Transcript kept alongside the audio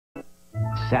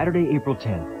Saturday, April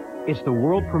 10th. It's the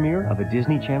world premiere of a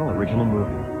Disney Channel original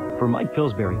movie. For Mike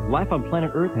Pillsbury, life on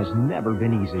planet Earth has never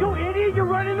been easy. You idiot, you're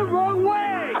running the wrong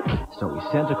way! So he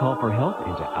sent a call for help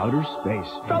into outer space.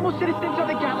 Fellow citizens of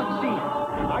the galaxy,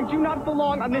 I do not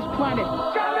belong on this planet.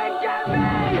 Come and get me!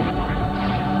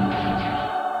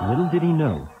 Little did he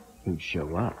know who'd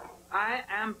show up. I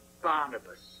am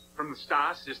Barnabas, from the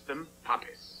star system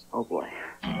Puppis. Oh, boy.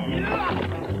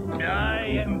 I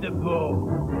am the Bull.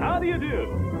 How do you do?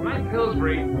 Mike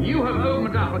Pillsbury, you have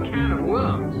opened up a can of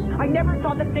worms. I never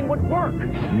thought this thing would work.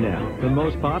 Now, the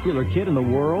most popular kid in the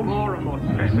world More and more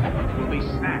specimens will be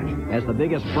snatched. has the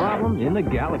biggest problem in the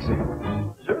galaxy.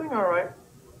 Is everything all right?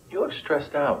 You look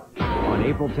stressed out. On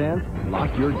April 10th, lock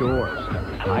your doors,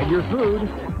 hide your food,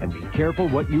 and be careful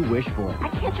what you wish for. I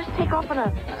can't just take off on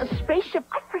a spaceship.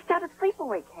 I freaked out at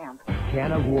sleepaway camp.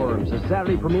 Can of Worms, a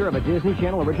Saturday premiere of a Disney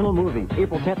Channel original movie.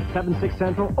 April 10th at 7, 6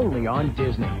 Central, only on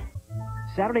Disney.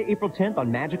 Saturday, April 10th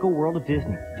on Magical World of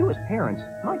Disney. To his parents,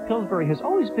 Mike Pillsbury has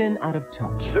always been out of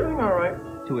touch. Is everything all right?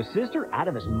 To his sister, out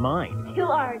of his mind. You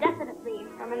are definitely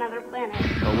from another planet.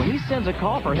 But when he sends a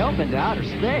call for help into outer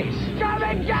space, Come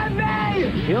and get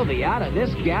me! he'll be out of this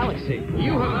galaxy.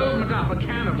 You have opened up a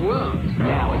can of worms.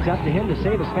 Now it's up to him to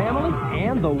save his family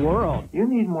and the world. You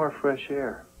need more fresh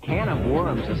air. Can of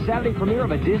Worms, a Saturday premiere of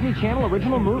a Disney Channel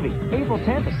original movie. April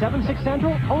 10th at 7, 6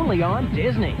 Central, only on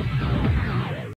Disney.